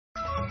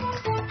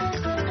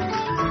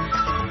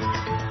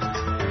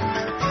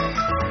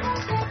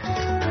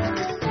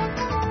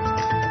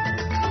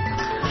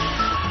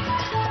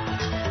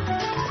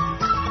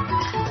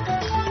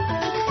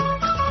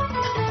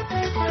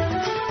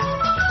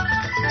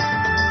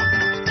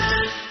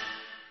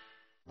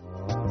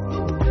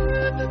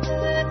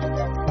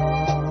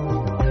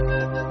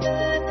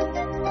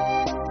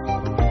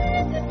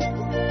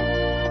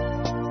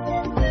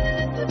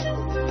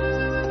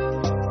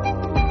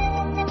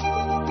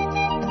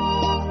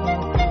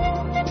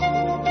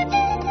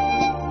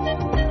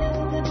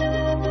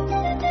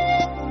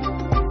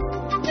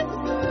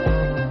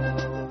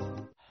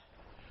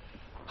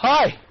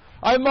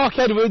I'm Mark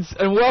Edwards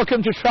and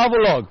welcome to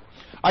Travelogue.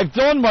 I've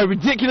donned my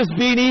ridiculous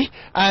beanie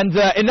and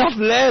enough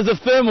layers of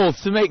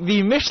thermals to make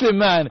the Michelin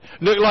man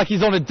look like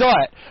he's on a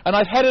diet, and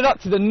I've headed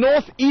up to the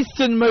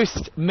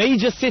northeasternmost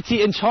major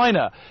city in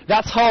China.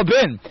 That's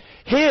Harbin.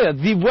 Here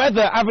the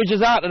weather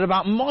averages out at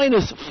about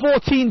minus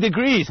 14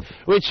 degrees,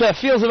 which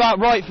feels about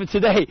right for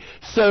today.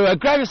 So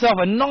grab yourself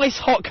a nice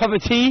hot cup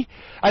of tea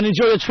and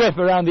enjoy the trip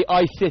around the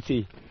Ice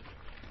City.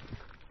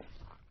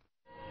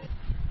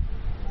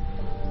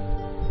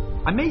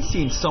 I may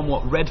seem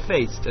somewhat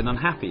red-faced and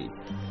unhappy,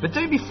 but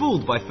don't be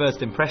fooled by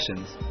first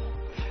impressions.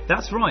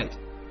 That's right,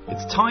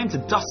 it's time to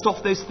dust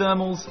off those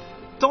thermals,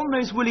 don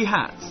those woolly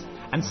hats,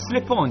 and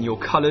slip on your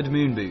coloured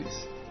moon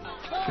boots.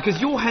 Because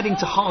you're heading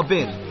to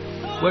Harbin,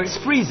 where it's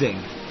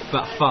freezing,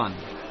 but fun.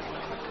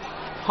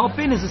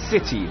 Harbin is a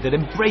city that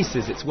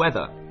embraces its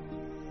weather.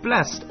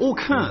 Blessed or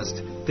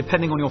cursed,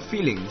 depending on your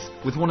feelings,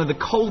 with one of the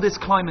coldest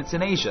climates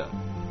in Asia,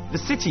 the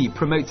city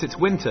promotes its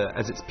winter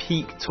as its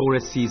peak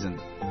tourist season,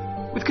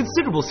 with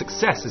considerable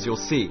success, as you'll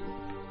see.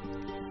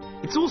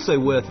 It's also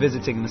worth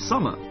visiting in the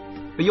summer,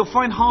 but you'll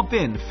find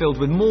Harbin filled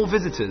with more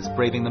visitors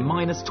braving the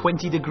minus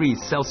 20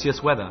 degrees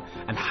Celsius weather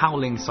and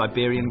howling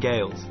Siberian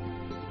gales.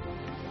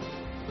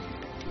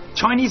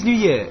 Chinese New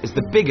Year is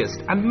the biggest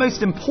and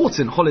most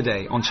important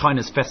holiday on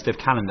China's festive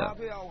calendar.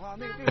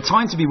 A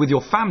time to be with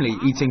your family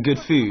eating good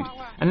food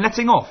and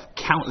letting off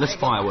countless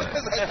fireworks.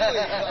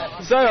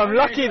 So I'm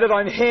lucky that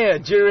I'm here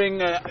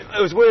during,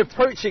 as we're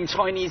approaching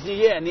Chinese New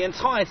Year, and the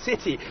entire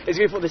city is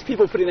going for, there's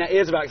people putting their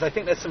ears back, because I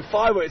think there's some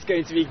fireworks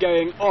going to be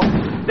going off.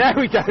 There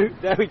we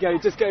go,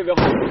 just go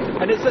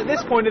behind. And it's at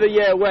this point of the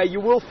year where you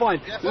will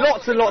find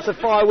lots and lots of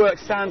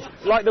fireworks stands,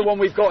 like the one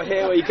we've got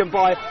here, where you can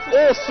buy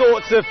all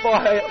sorts of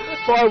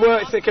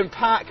fireworks that can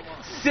pack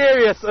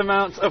serious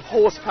amounts of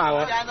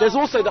horsepower. There's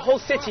also, the whole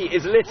city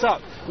is lit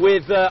up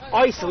with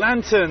ice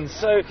lanterns,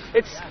 so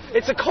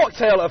it's a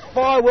cocktail of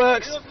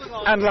fireworks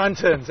and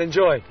lanterns.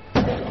 Enjoy.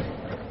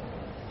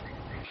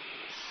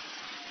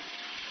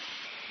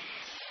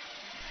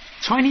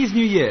 Chinese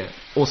New Year,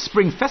 or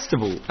Spring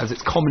Festival as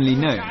it's commonly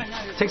known,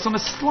 takes on a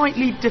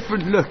slightly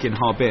different look in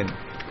Harbin.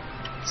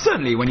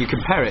 Certainly when you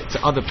compare it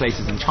to other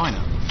places in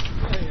China.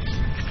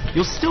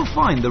 You'll still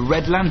find the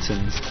red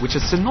lanterns, which are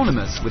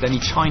synonymous with any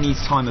Chinese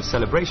time of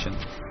celebration.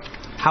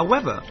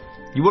 However,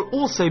 you will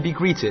also be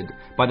greeted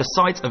by the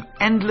sight of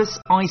endless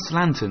ice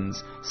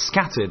lanterns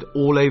scattered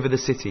all over the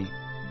city.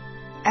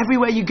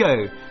 Everywhere you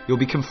go, you'll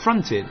be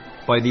confronted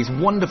by these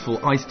wonderful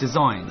ice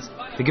designs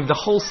that give the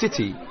whole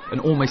city an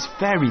almost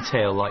fairy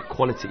tale-like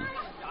quality.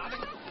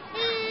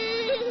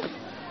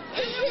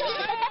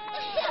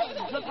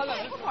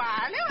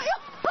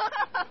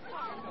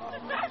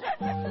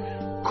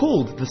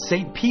 Called the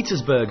St.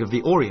 Petersburg of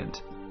the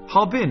Orient,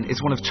 Harbin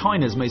is one of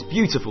China's most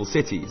beautiful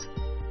cities.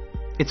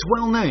 It's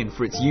well known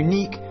for its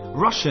unique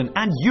Russian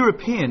and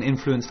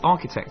European-influenced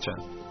architecture,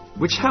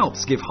 which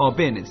helps give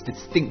Harbin its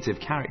distinctive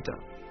character.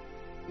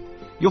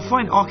 You'll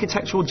find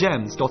architectural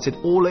gems dotted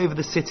all over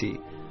the city,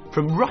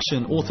 from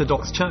Russian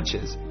Orthodox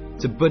churches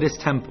to Buddhist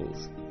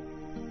temples.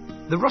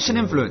 The Russian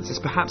influence is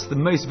perhaps the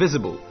most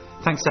visible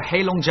thanks to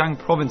Heilongjiang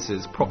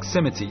province's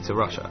proximity to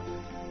Russia.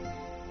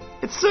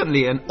 It's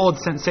certainly an odd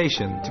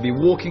sensation to be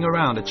walking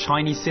around a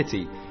Chinese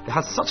city that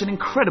has such an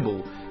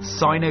incredible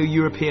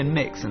Sino-European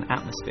mix and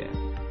atmosphere.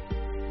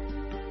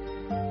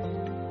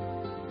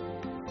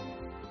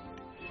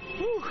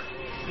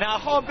 Now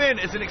Harbin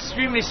is an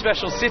extremely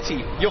special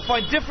city. You'll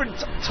find different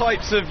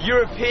types of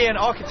European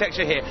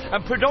architecture here,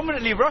 and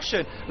predominantly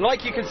Russian,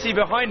 like you can see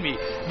behind me.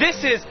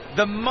 This is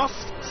the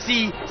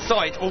must-see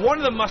site, or one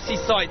of the must-see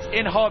sites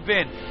in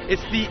Harbin.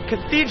 It's the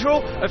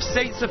Cathedral of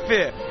St.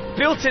 Sophia.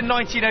 Built in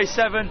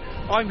 1907,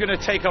 I'm going to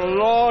take a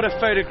lot of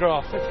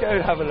photographs. Let's go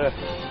and have a look.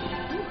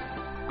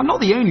 I'm not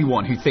the only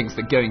one who thinks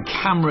that going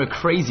camera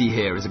crazy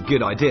here is a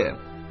good idea.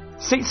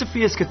 St.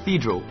 Sophia's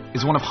Cathedral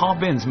is one of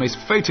Harbin's most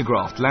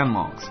photographed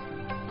landmarks.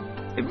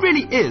 It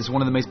really is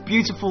one of the most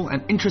beautiful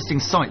and interesting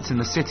sights in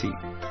the city.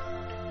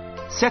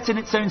 Set in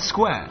its own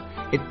square,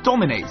 it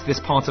dominates this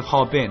part of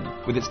Harbin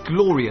with its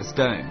glorious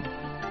dome.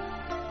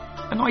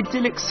 An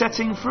idyllic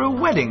setting for a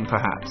wedding,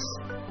 perhaps?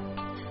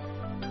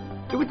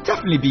 It would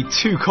definitely be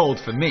too cold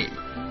for me.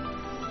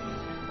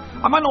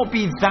 I might not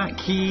be that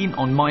keen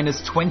on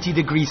minus 20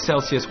 degrees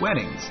Celsius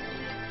weddings,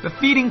 but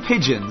feeding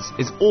pigeons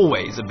is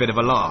always a bit of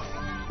a laugh,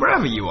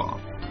 wherever you are.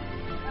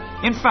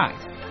 In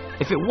fact,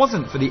 if it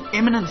wasn't for the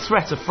imminent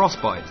threat of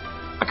frostbite,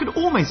 I could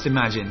almost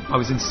imagine I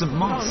was in St.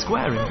 Mark's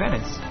Square in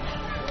Venice.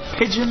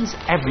 Pigeons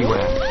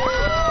everywhere.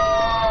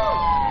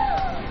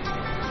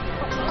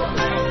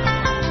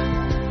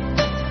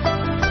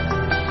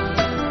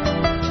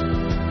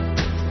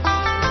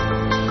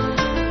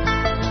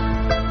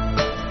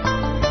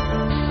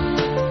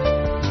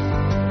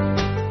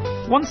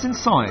 Once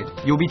inside,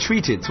 you'll be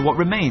treated to what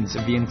remains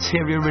of the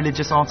interior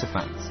religious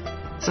artifacts,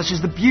 such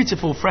as the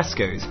beautiful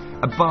frescoes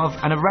above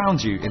and around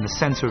you in the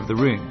centre of the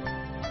room.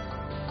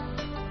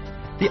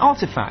 The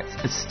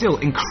artifact is still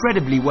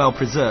incredibly well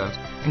preserved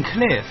and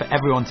clear for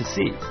everyone to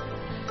see.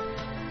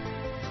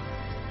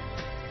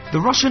 The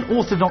Russian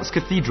Orthodox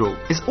Cathedral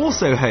is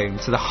also home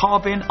to the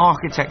Harbin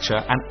Architecture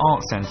and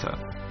Art Centre.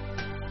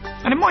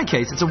 And in my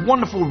case, it's a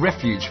wonderful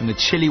refuge from the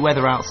chilly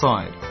weather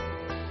outside.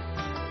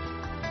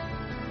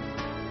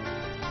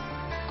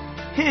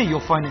 Here you'll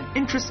find an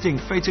interesting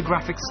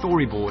photographic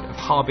storyboard of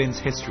Harbin's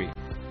history.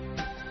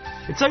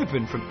 It's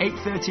open from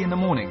 8:30 in the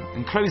morning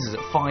and closes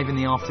at 5 in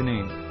the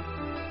afternoon.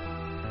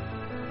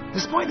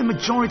 Despite the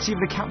majority of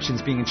the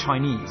captions being in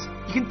Chinese,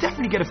 you can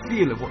definitely get a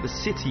feel of what the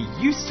city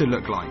used to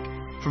look like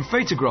from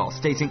photographs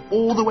dating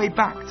all the way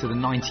back to the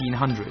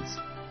 1900s.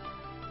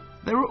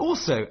 There are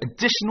also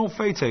additional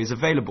photos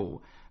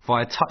available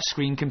via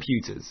touchscreen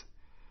computers.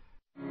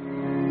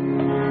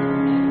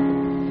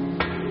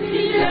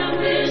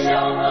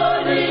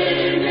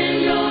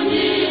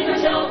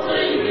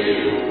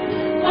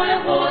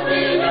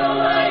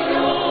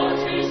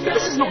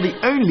 This is not the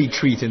only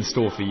treat in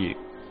store for you.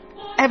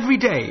 Every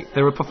day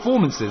there are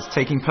performances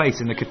taking place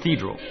in the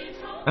cathedral,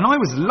 and I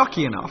was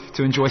lucky enough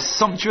to enjoy a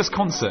sumptuous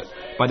concert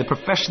by the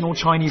professional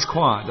Chinese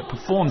choir that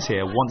performs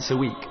here once a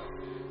week.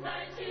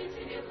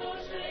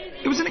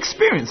 It was an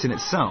experience in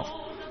itself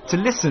to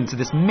listen to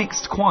this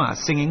mixed choir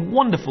singing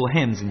wonderful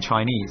hymns in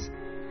Chinese.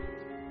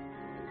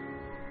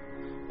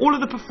 All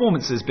of the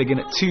performances begin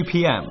at 2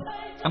 p.m,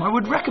 and I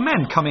would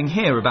recommend coming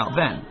here about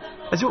then,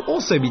 as you'll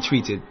also be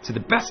treated to the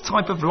best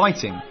type of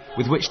lighting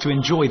with which to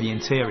enjoy the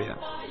interior.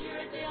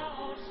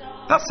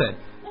 That said,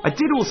 I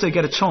did also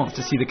get a chance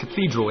to see the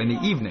cathedral in the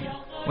evening,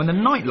 when the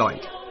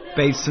nightlight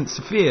bathed St.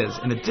 Sophia's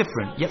in a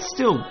different yet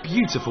still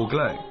beautiful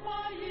glow.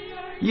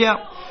 Yeah,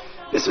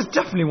 this was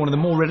definitely one of the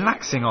more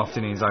relaxing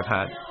afternoons I've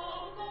had.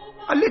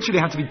 I literally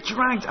had to be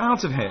dragged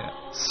out of here,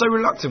 so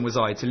reluctant was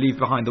I to leave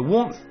behind the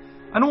warmth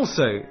and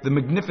also the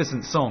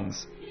magnificent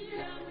songs.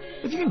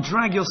 If you can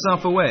drag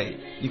yourself away,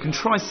 you can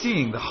try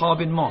seeing the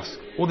Harbin Mosque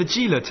or the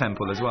Jila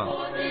Temple as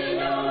well.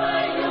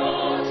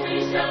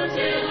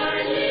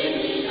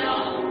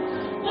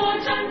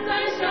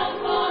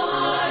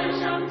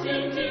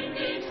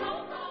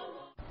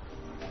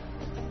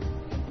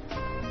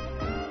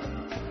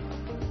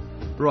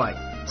 Right,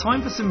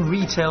 time for some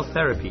retail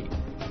therapy.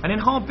 And in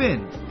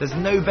Harbin, there's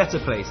no better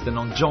place than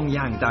on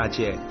Zhongyang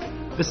Dajie,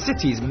 the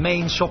city's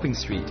main shopping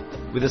street,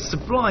 with a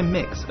sublime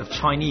mix of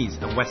Chinese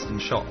and Western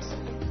shops.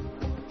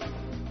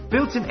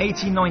 Built in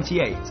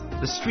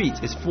 1898, the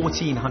street is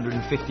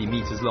 1,450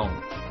 metres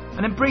long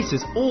and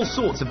embraces all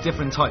sorts of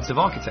different types of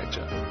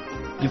architecture.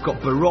 You've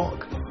got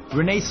Baroque,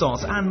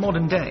 Renaissance and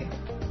modern day.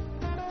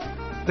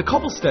 The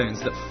cobblestones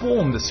that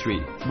form the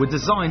street were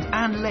designed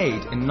and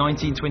laid in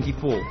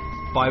 1924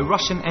 by a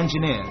Russian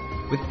engineer,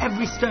 with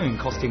every stone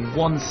costing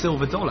 $1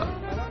 silver.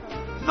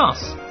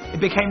 Thus, it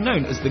became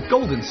known as the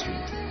Golden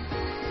Street.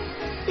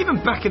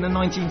 Even back in the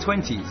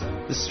 1920s,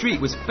 the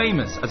street was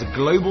famous as a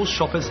global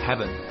shopper's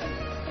heaven.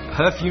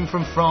 Perfume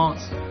from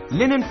France,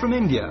 linen from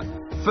India,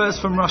 furs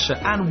from Russia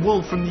and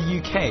wool from the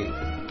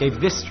UK gave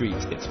this street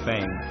its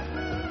fame.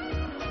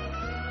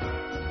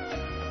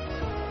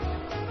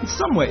 In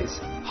some ways,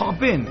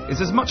 Harbin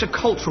is as much a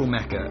cultural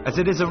mecca as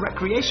it is a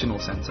recreational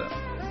centre.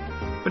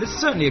 But it's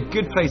certainly a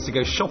good place to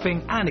go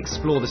shopping and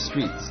explore the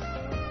streets.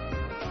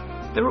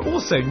 There are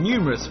also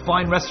numerous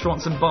fine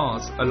restaurants and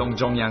bars along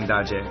Zhongyang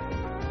Dajie,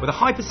 with a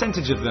high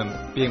percentage of them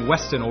being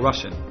Western or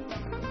Russian.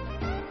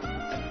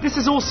 This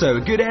is also a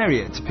good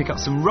area to pick up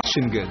some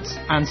Russian goods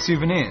and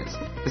souvenirs,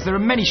 as there are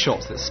many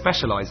shops that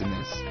specialise in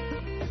this.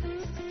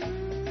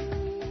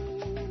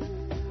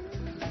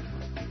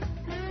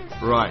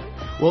 Right,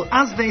 well,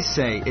 as they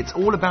say, it's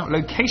all about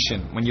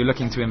location when you're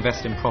looking to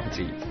invest in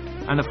property.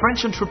 And the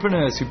French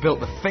entrepreneurs who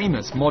built the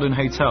famous modern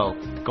hotel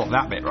got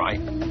that bit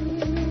right.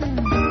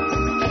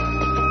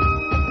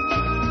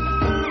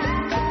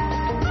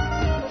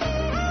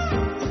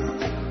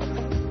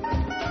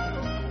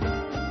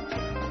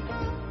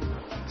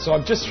 So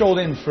I've just strolled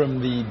in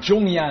from the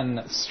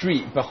Zhongyang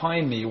street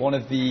behind me, one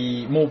of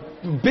the more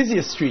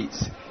busiest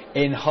streets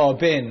in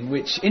Harbin,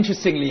 which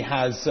interestingly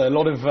has a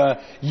lot of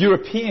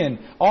European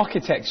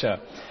architecture.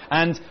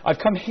 And I've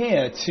come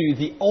here to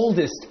the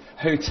oldest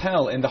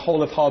hotel in the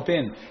whole of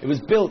Harbin. It was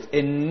built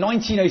in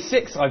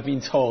 1906, I've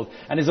been told,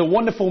 and is a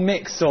wonderful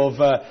mix of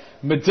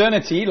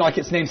modernity, like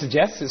its name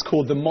suggests. It's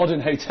called the Modern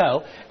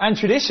Hotel, and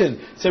tradition.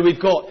 So we've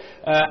got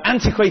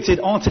antiquated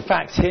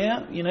artifacts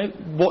here, you know,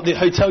 what the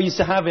hotel used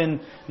to have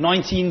in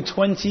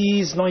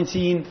 1920s,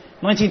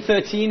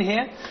 1913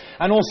 here,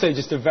 and also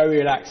just a very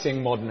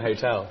relaxing modern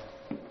hotel.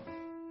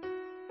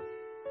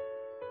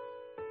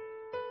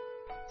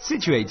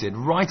 Situated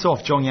right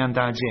off Zhongyang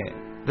Dajie,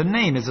 the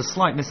name is a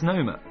slight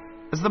misnomer,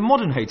 as the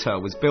modern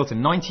hotel was built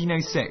in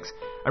 1906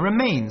 and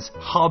remains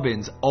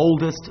Harbin's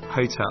oldest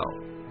hotel.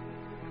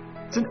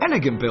 It's an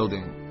elegant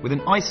building with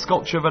an ice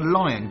sculpture of a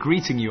lion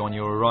greeting you on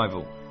your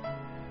arrival.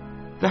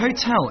 The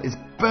hotel is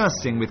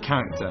bursting with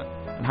character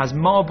and has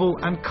marble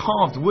and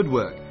carved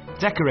woodwork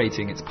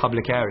decorating its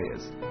public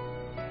areas.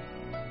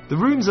 The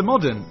rooms are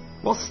modern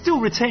while still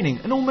retaining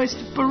an almost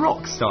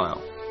Baroque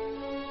style.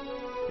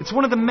 It's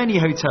one of the many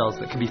hotels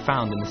that can be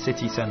found in the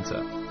city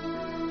centre.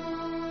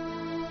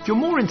 If you're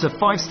more into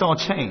 5-star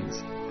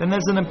chains, then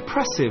there's an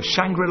impressive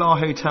Shangri-La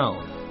Hotel,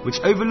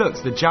 which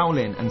overlooks the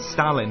Jiaolin and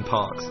Stalin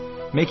parks,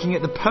 making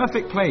it the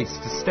perfect place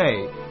to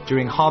stay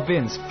during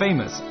Harbin's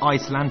famous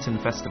Ice Lantern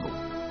Festival.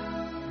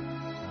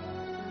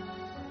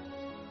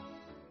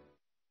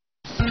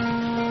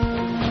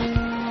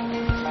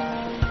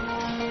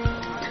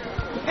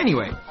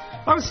 Anyway,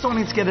 I was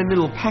starting to get a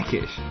little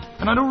peckish,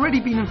 and I'd already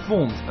been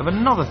informed of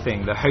another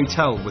thing the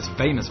hotel was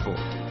famous for,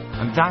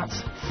 and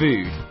that's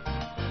food.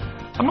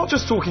 I'm not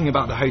just talking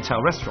about the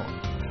hotel restaurant,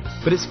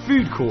 but its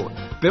food court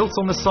built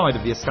on the side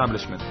of the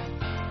establishment.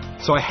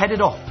 So I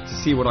headed off to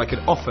see what I could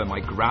offer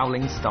my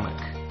growling stomach.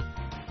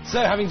 So,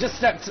 having just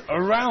stepped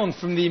around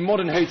from the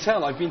modern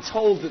hotel, I've been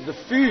told that the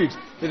food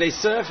that they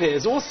serve here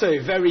is also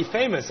very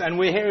famous, and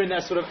we're here in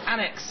their sort of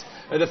annex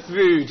of the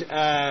food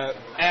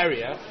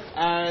area.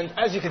 And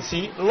as you can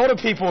see, a lot of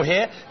people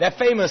here, they're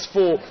famous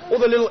for all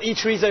the little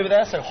eateries over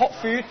there, so hot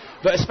food,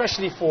 but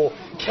especially for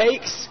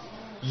cakes,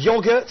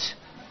 yogurt,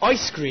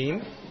 ice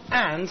cream,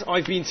 and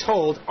I've been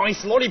told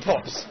ice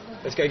lollipops.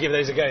 Let's go give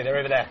those a go, they're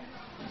over there.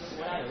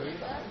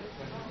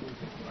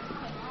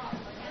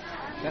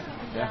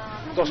 Yeah.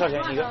 多少钱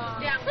一个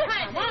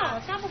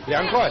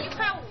？2块。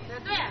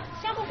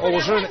哦，我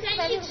说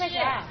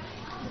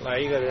来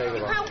一个这个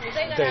吧。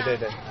对对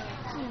对。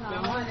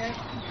2块钱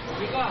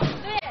一个。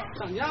对。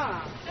涨价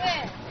了。对。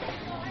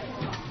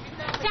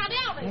加料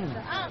的意思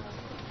啊。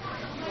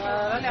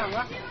来2个。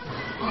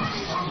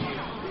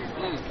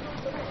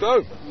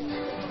So,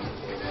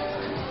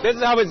 this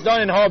is how it's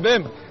done in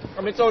Harbin.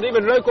 I mean, told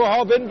even local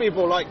Harbin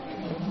people like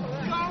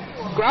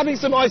grabbing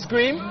some ice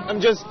cream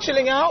and just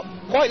chilling out,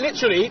 quite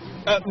literally,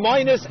 at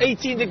minus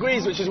 18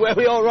 degrees, which is where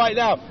we are right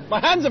now. My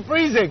hands are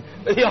freezing,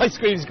 but the ice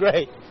cream's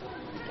great.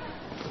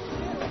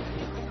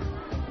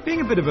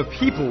 Being a bit of a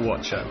people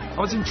watcher, I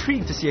was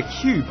intrigued to see a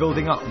queue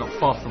building up not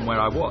far from where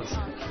I was.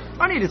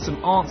 I needed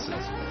some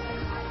answers.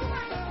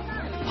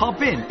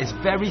 Harbin is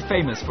very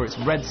famous for its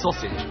red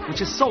sausage,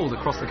 which is sold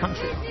across the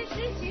country.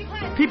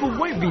 People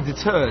won't be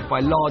deterred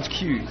by large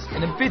queues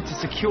in a bid to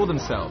secure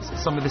themselves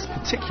some of this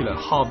particular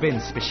Harbin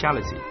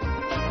speciality.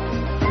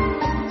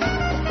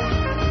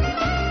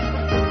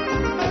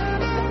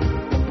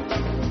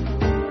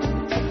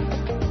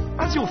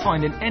 As you'll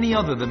find in any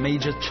other of the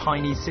major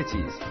Chinese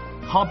cities,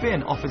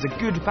 Harbin offers a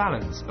good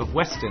balance of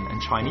Western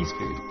and Chinese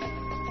food.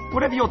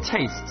 Whatever your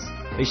tastes,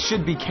 they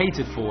should be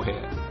catered for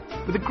here,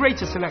 with a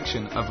greater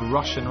selection of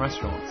Russian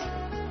restaurants.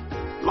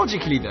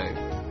 Logically though,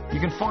 you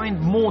can find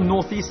more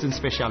northeastern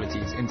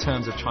specialities in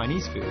terms of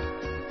Chinese food.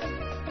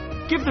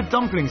 Give the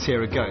dumplings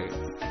here a go.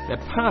 They're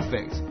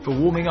perfect for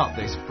warming up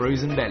those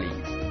frozen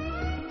bellies.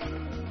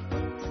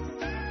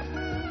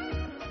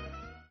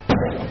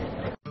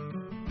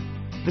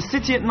 The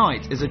city at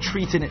night is a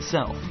treat in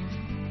itself.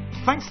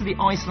 Thanks to the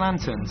ice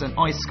lanterns and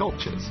ice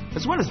sculptures,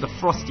 as well as the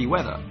frosty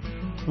weather,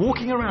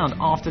 walking around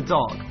after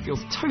dark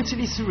feels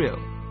totally surreal.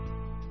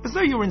 As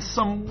though you're in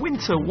some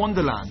winter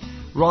wonderland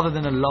rather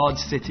than a large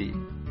city.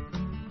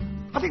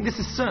 I think this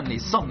is certainly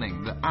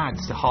something that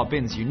adds to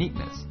Harbin's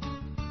uniqueness.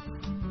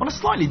 On a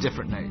slightly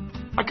different note,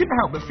 I couldn't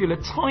help but feel a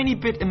tiny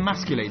bit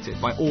emasculated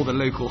by all the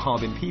local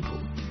Harbin people.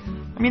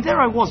 I mean, there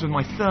I was with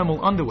my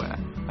thermal underwear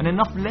and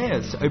enough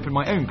layers to open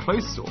my own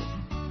clothes store,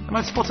 and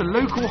I spot a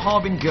local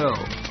Harbin girl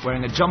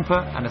wearing a jumper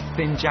and a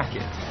thin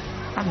jacket,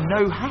 and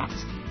no hat.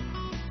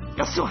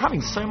 They're still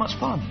having so much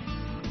fun.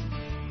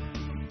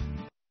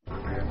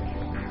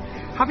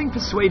 Having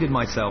persuaded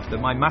myself that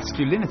my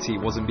masculinity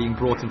wasn't being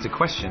brought into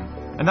question,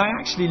 and I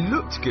actually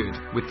looked good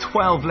with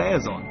 12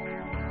 layers on,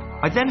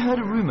 I then heard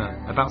a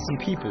rumour about some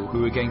people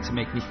who were going to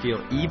make me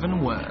feel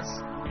even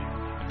worse.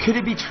 Could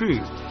it be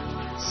true?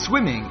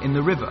 Swimming in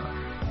the river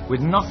with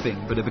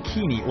nothing but a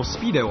bikini or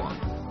Speedo on?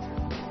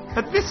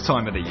 At this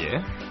time of the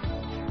year?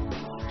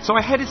 So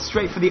I headed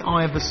straight for the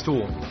eye of the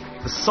storm,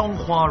 the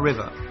Songhua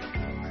River.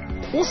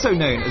 Also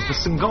known as the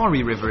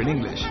Sungari River in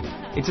English,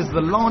 it is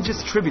the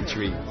largest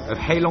tributary of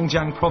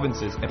Heilongjiang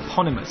Province's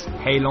eponymous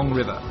Heilong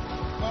River.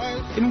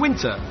 In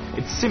winter,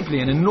 it's simply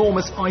an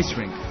enormous ice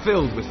rink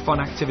filled with fun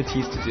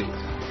activities to do.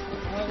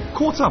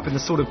 Caught up in the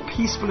sort of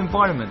peaceful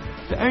environment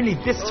that only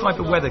this type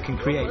of weather can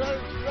create,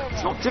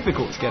 it's not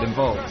difficult to get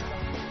involved.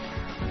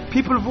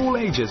 People of all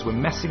ages were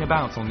messing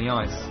about on the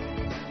ice.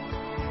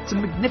 It's a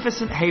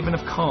magnificent haven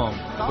of calm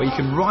where you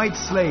can ride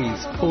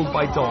sleighs pulled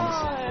by dogs,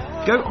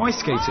 go ice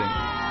skating,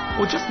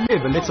 or just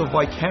live a little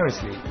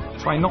vicariously,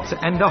 trying not to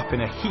end up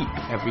in a heap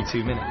every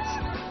 2 minutes.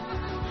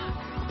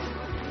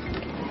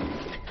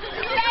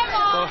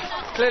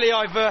 Clearly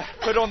I've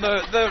put on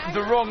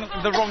the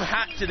wrong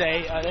hat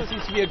today. There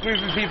seems to be a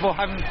group of people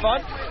having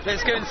fun.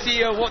 Let's go and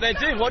see what they're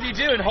doing. What do you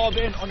do in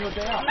Harbin on your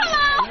day out?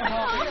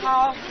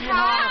 Hello!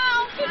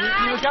 你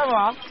们干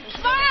嘛？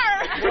玩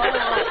儿！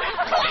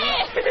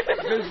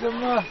为什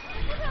么？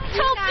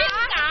抽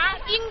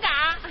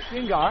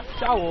冰杆，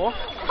下午。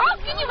好，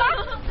给你玩。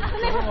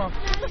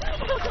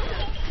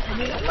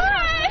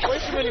为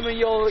什么你们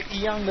有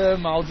一样的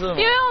帽子吗？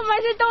因为我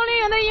们是冬令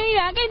营的营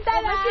员，给你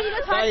带来是一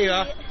个团体。带一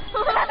个，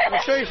我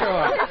试一试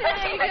吧。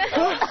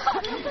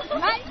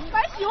来，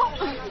玩熊。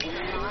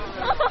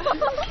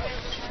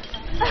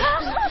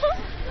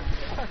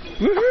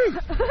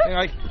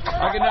I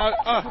can now.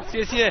 Oh,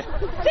 谢谢。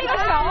这个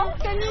手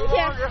跟您姐。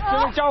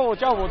就是叫我，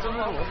真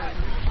的我。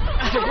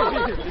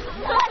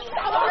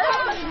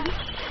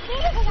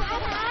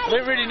I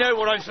don't really know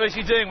what I'm supposed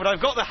to be doing, but I've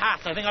got the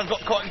hat. I think I've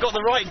got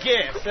the right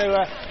gear. So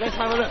let's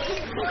have a look.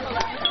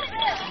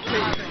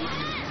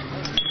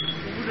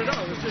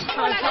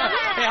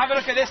 Hey, have a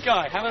look at this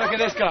guy. Have a look at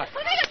this guy.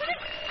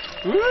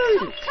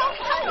 Woo!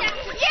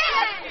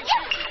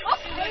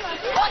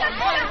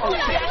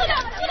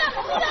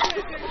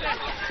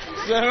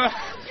 So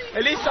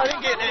at least I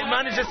think it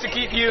manages to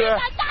keep you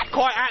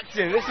quite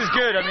active. This is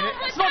good. I mean,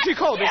 it's not too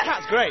cold. This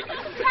hat's great.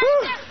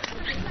 Woo!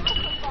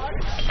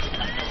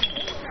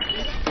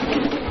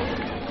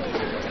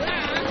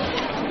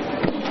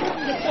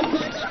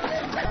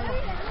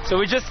 So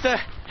we're just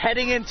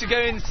heading in to go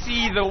and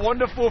see the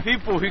wonderful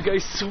people who go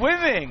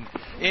swimming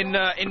in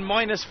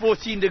minus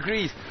 14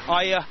 degrees.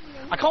 I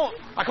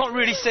can't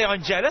really say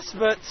I'm jealous,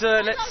 but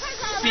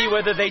let's see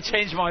whether they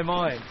change my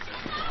mind.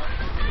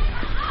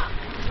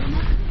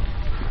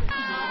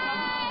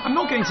 I'm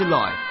not going to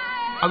lie,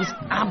 I was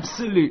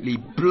absolutely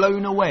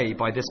blown away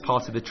by this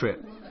part of the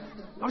trip.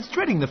 I was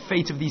dreading the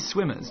fate of these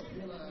swimmers,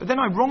 but then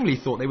I wrongly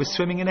thought they were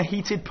swimming in a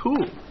heated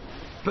pool.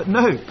 But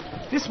no,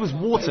 this was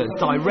water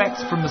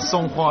direct from the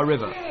Songhua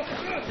River.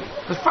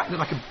 The fact that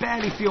I could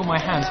barely feel my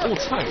hands or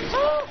toes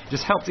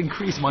just helped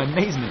increase my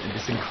amazement at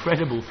this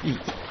incredible feat.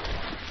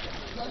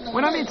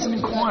 When I made some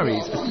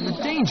inquiries as to the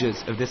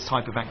dangers of this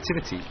type of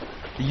activity,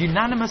 the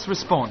unanimous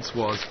response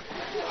was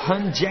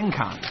很健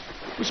康,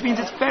 which means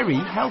it's very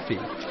healthy.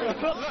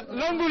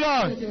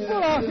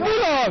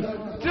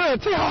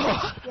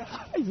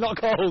 He's not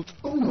cold.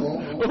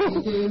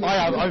 I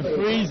am. I'm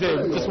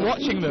freezing just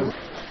watching them.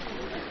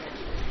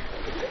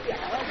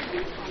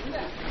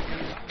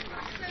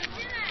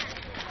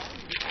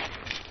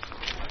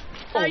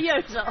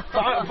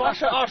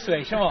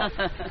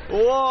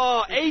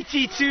 Wow,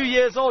 82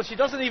 years old. She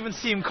doesn't even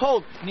seem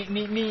cold.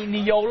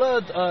 你游了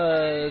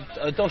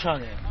多少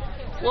年？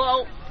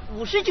我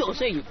59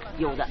岁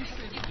有的。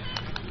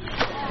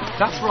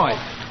 That's right,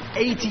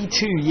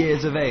 82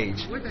 years of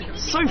age.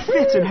 So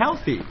fit and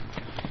healthy.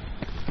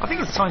 I think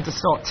it's time to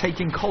start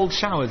taking cold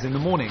showers in the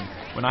morning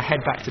when I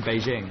head back to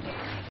Beijing.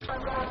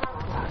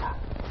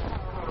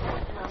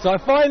 So I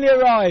finally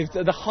arrived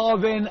at the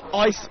Harbin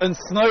Ice and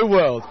Snow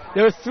World.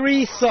 There are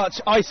 3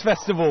 such ice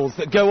festivals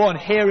that go on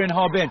here in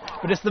Harbin,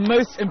 but it's the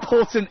most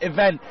important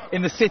event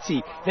in the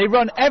city. They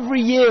run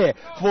every year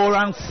for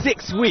around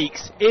 6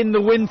 weeks in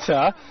the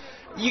winter.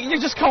 You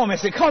just can't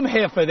miss it. Come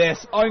here for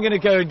this. I'm going to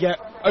go and get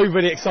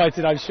overly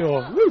excited, I'm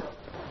sure. Woo!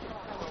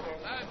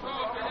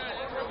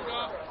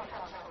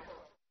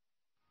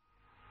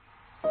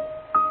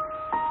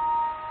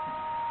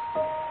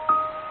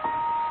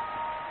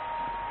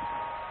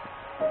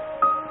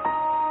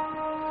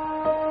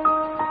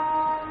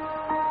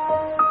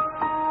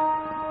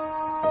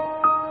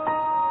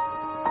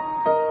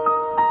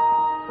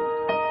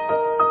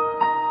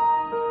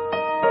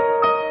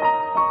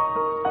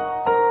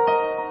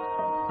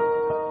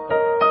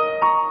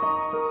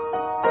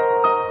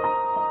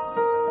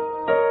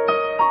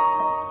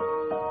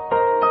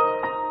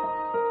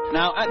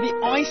 Now, at the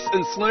Ice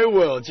and Snow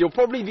World, you'll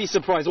probably be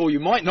surprised, or you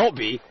might not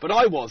be, but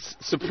I was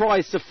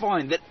surprised to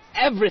find that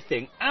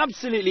everything,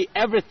 absolutely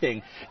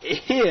everything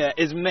here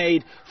is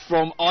made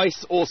from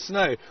ice or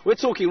snow. We're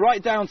talking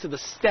right down to the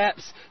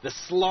steps, the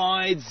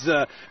slides,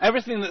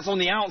 everything that's on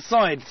the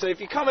outside. So if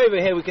you come over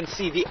here, we can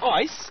see the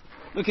ice.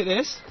 Look at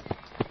this.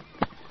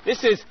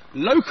 This is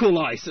local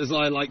ice, as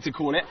I like to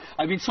call it.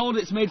 I've been told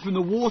it's made from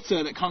the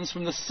water that comes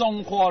from the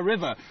Songhua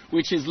River,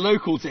 which is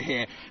local to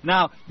here.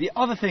 Now, the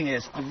other thing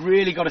is, I've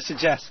really got to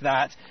suggest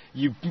that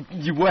you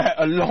wear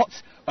a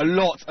lot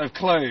of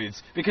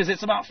clothes, because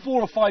it's about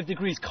 4 or 5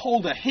 degrees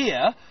colder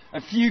here,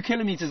 a few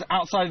kilometres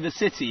outside of the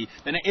city,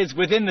 than it is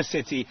within the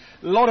city.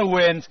 A lot of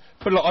wind.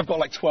 I've got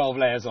like 12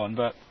 layers on,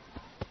 but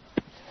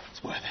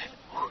it's worth it.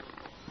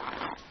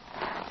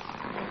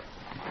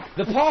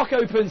 The park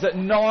opens at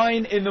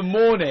 9 in the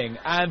morning,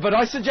 but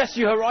I suggest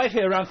you arrive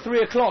here around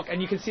 3 o'clock,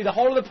 and you can see the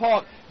whole of the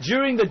park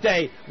during the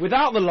day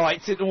without the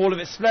lights in all of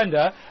its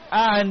splendour.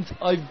 And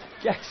I'm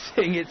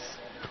guessing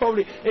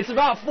it's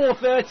about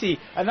 4:30,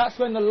 and that's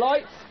when the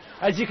lights,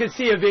 as you can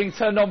see, are being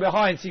turned on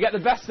behind. So you get the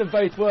best of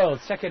both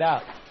worlds. Check it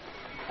out.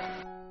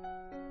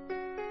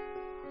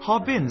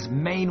 Harbin's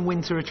main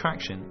winter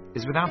attraction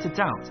is without a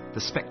doubt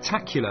the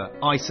spectacular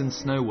Ice and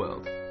Snow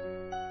World.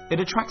 It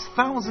attracts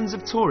thousands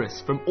of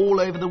tourists from all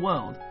over the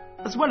world,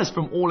 as well as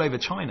from all over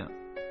China.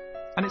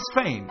 And its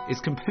fame is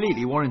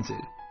completely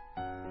warranted.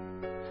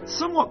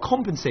 Somewhat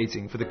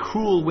compensating for the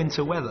cruel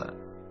winter weather,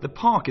 the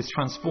park is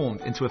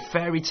transformed into a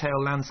fairy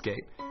tale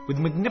landscape with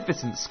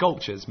magnificent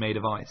sculptures made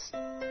of ice.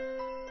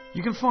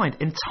 You can find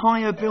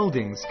entire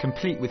buildings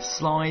complete with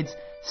slides,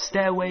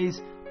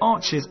 stairways,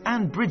 arches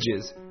and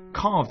bridges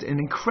carved in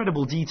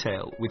incredible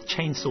detail with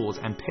chainsaws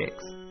and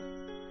picks.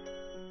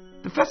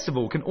 The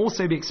festival can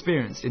also be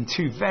experienced in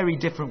 2 very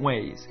different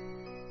ways.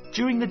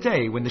 During the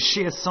day, when the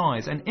sheer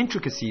size and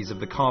intricacies of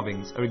the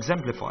carvings are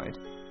exemplified,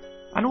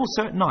 and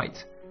also at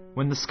night,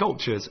 when the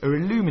sculptures are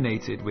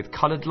illuminated with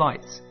coloured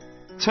lights,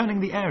 turning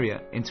the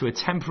area into a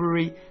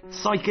temporary,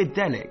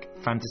 psychedelic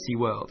fantasy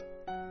world.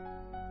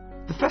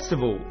 The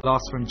festival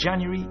lasts from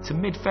January to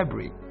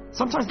mid-February,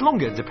 sometimes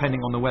longer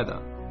depending on the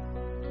weather.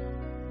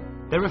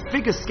 There are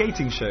figure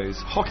skating shows,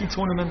 hockey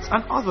tournaments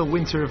and other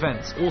winter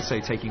events also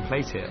taking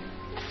place here.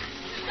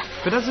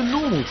 But as a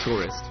normal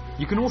tourist,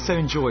 you can also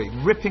enjoy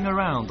ripping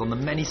around on the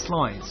many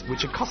slides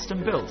which are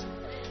custom built,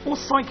 or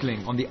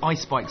cycling on the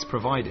ice bikes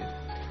provided.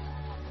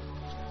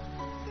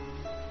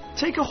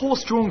 Take a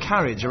horse-drawn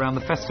carriage around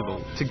the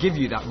festival to give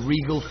you that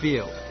regal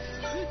feel.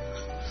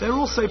 There are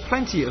also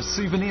plenty of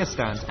souvenir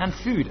stands and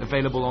food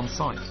available on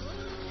site.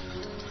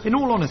 In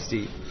all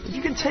honesty, if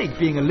you can take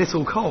being a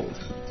little cold,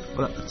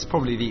 well, that's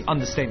probably the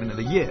understatement of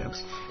the year,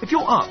 if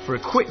you're up for a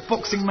quick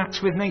boxing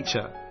match with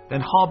nature,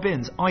 then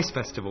Harbin's Ice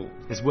Festival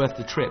is worth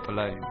the trip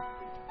alone.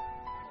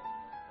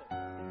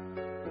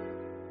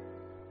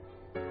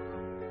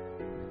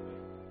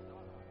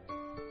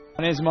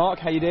 My name's Mark,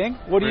 how you doing?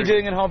 What are you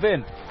doing in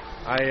Harbin?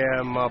 I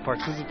am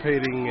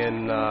participating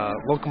in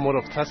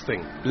locomotive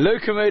testing.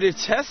 Locomotive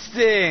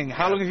testing!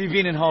 How long have you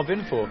been in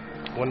Harbin for?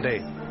 1 day.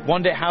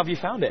 1 day, how have you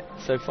found it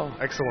so far?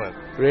 Excellent.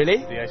 Really?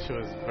 The ice show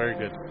is very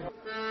good.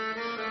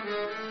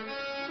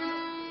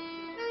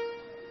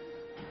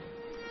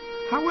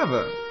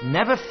 However,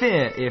 never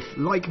fear if,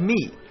 like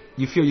me,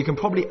 you feel you can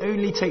probably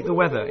only take the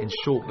weather in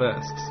short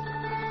bursts.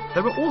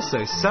 There are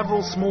also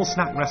several small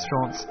snack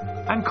restaurants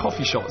and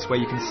coffee shops where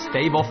you can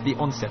stave off the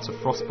onset of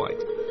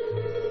frostbite.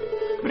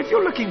 But if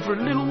you're looking for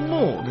a little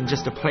more than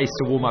just a place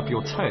to warm up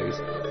your toes,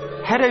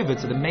 head over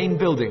to the main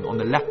building on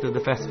the left of the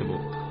festival.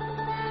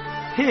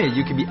 Here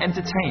you can be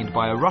entertained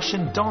by a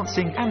Russian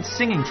dancing and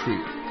singing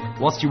troupe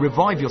whilst you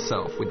revive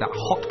yourself with that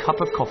hot cup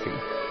of coffee.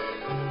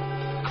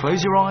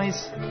 Close your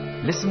eyes,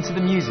 listen to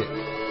the music.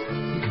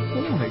 You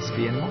can almost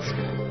be in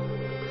Moscow.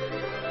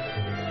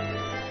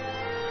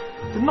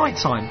 The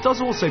nighttime does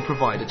also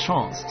provide a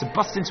chance to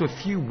bust into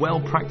a few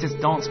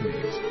well-practiced dance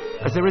moves,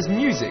 as there is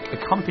music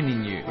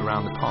accompanying you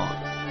around the park.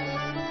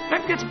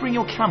 Don't forget to bring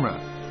your camera,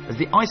 as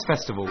the Ice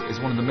Festival is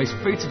one of the most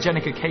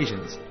photogenic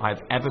occasions I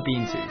have ever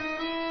been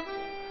to.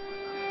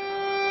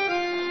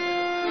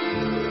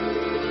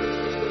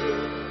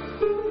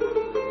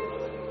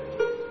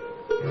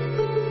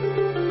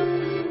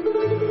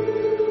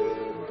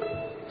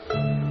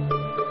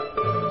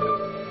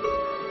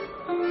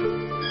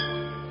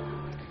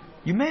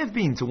 You may have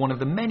been to one of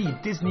the many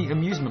Disney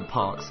amusement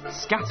parks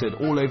scattered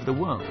all over the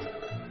world.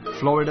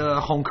 Florida,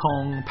 Hong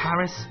Kong,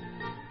 Paris,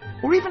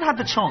 or even had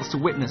the chance to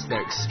witness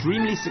their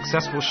extremely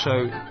successful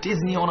show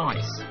Disney on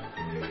Ice.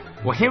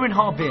 Well, here in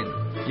Harbin,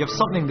 you have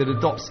something that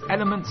adopts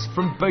elements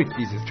from both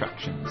these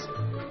attractions.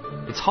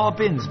 It's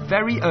Harbin's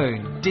very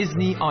own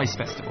Disney Ice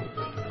Festival.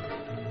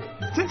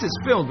 Since it's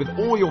filled with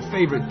all your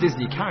favourite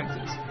Disney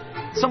characters,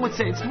 some would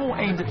say it's more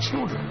aimed at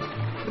children,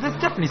 but there's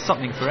definitely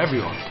something for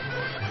everyone.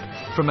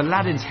 From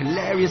Aladdin's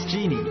hilarious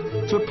genie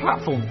to a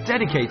platform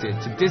dedicated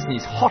to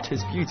Disney's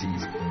hottest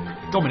beauties,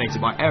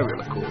 dominated by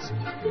Ariel of course,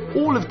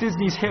 all of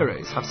Disney's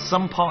heroes have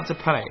some part to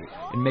play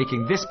in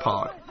making this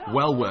park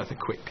well worth a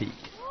quick peek.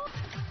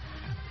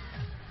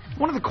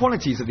 One of the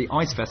qualities of the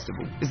Ice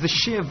Festival is the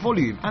sheer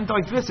volume and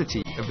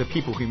diversity of the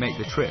people who make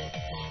the trip.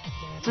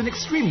 It's an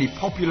extremely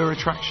popular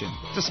attraction,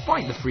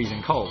 despite the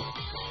freezing cold.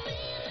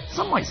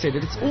 Some might say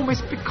that it's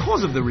almost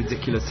because of the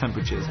ridiculous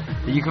temperatures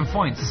that you can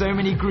find so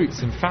many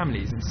groups and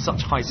families in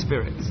such high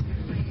spirits.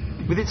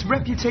 With its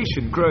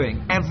reputation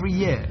growing every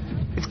year,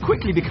 it's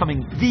quickly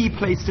becoming the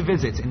place to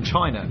visit in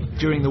China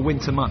during the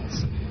winter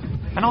months.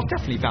 And I'll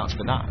definitely vouch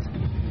for that.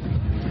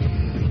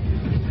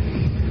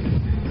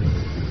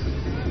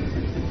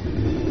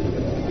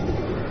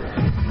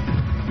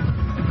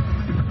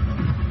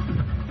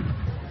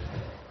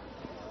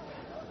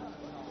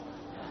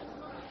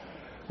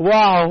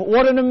 Wow,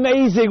 what an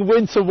amazing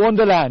winter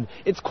wonderland.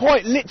 It's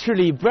quite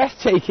literally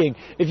breathtaking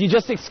if you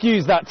just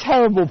excuse that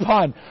terrible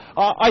pun.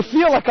 I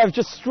feel like I've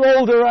just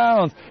strolled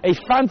around a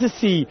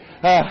fantasy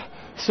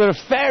sort of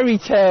fairy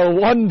tale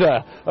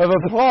wonder of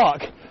a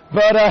park.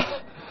 But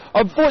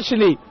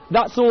unfortunately,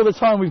 that's all the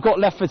time we've got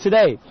left for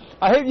today.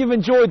 I hope you've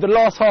enjoyed the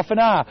last half an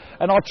hour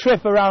and our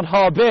trip around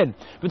Harbin.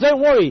 But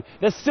don't worry,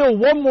 there's still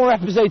one more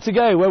episode to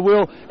go where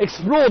we'll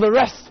explore the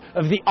rest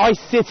of the Ice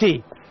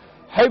City.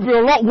 Hope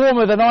you're a lot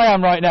warmer than I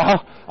am right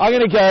now. I'm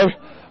going to go.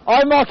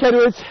 I'm Mark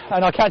Edwards,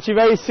 and I'll catch you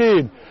very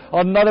soon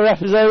on another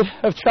episode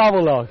of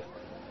Travelogue.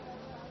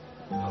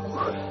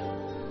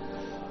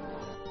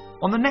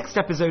 On the next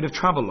episode of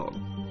Travelogue,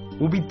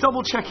 we'll be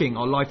double checking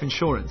our life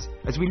insurance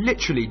as we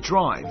literally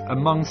drive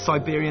among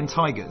Siberian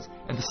tigers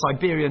at the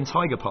Siberian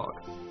Tiger Park.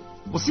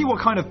 We'll see what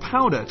kind of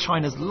powder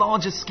China's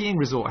largest skiing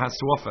resort has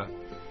to offer.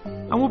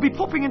 And we'll be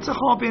popping into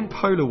Harbin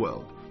Polar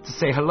World to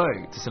say hello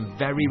to some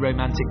very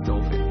romantic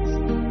dolphins.